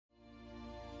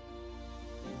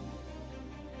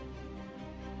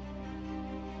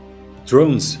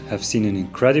Drones have seen an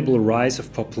incredible rise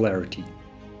of popularity,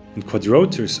 and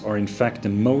quadrotors are in fact the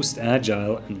most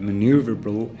agile and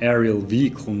maneuverable aerial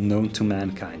vehicle known to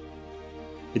mankind.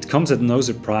 It comes at no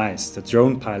surprise that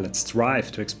drone pilots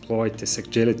strive to exploit this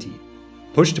agility,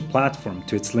 push the platform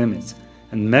to its limits,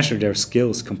 and measure their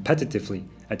skills competitively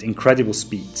at incredible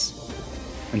speeds.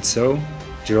 And so,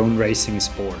 drone racing is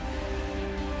born.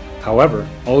 However,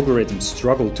 algorithms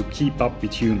struggle to keep up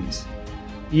with humans.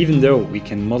 Even though we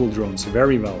can model drones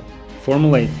very well,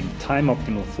 formulating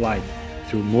time-optimal flight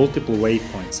through multiple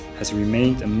waypoints has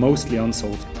remained a mostly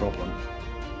unsolved problem.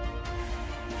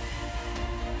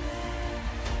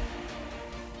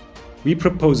 We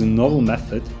propose a novel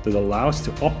method that allows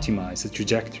to optimize a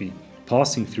trajectory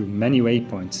passing through many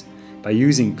waypoints by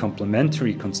using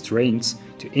complementary constraints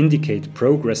to indicate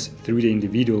progress through the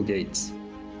individual gates.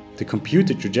 The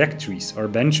computed trajectories are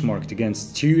benchmarked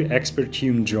against two expert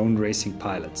human drone racing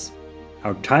pilots.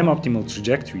 Our time-optimal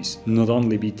trajectories not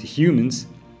only beat the humans,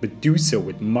 but do so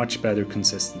with much better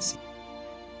consistency.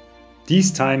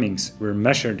 These timings were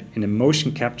measured in a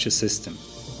motion capture system.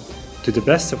 To the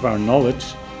best of our knowledge,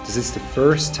 this is the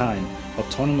first time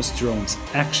autonomous drones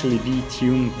actually beat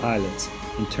human pilots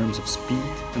in terms of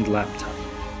speed and lap time.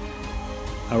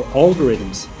 Our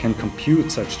algorithms can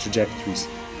compute such trajectories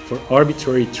for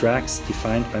arbitrary tracks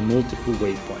defined by multiple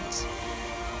waypoints.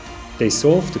 They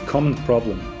solve the common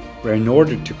problem, where in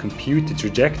order to compute the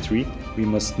trajectory, we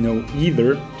must know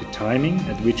either the timing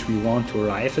at which we want to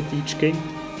arrive at each gate,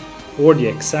 or the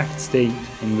exact state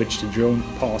in which the drone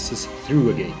passes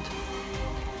through a gate.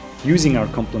 Using our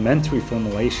complementary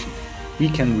formulation, we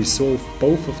can resolve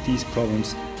both of these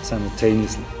problems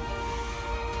simultaneously.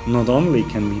 Not only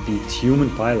can we beat human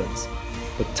pilots,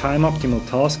 but time-optimal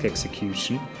task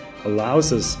execution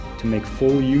allows us to make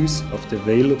full use of the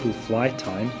available flight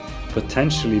time,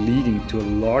 potentially leading to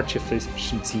a large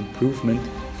efficiency improvement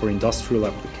for industrial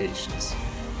applications.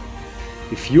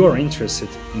 If you are interested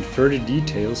in further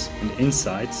details and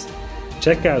insights,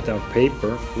 check out our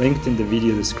paper linked in the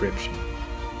video description.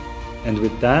 And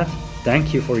with that,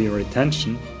 thank you for your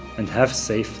attention and have a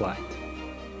safe flight.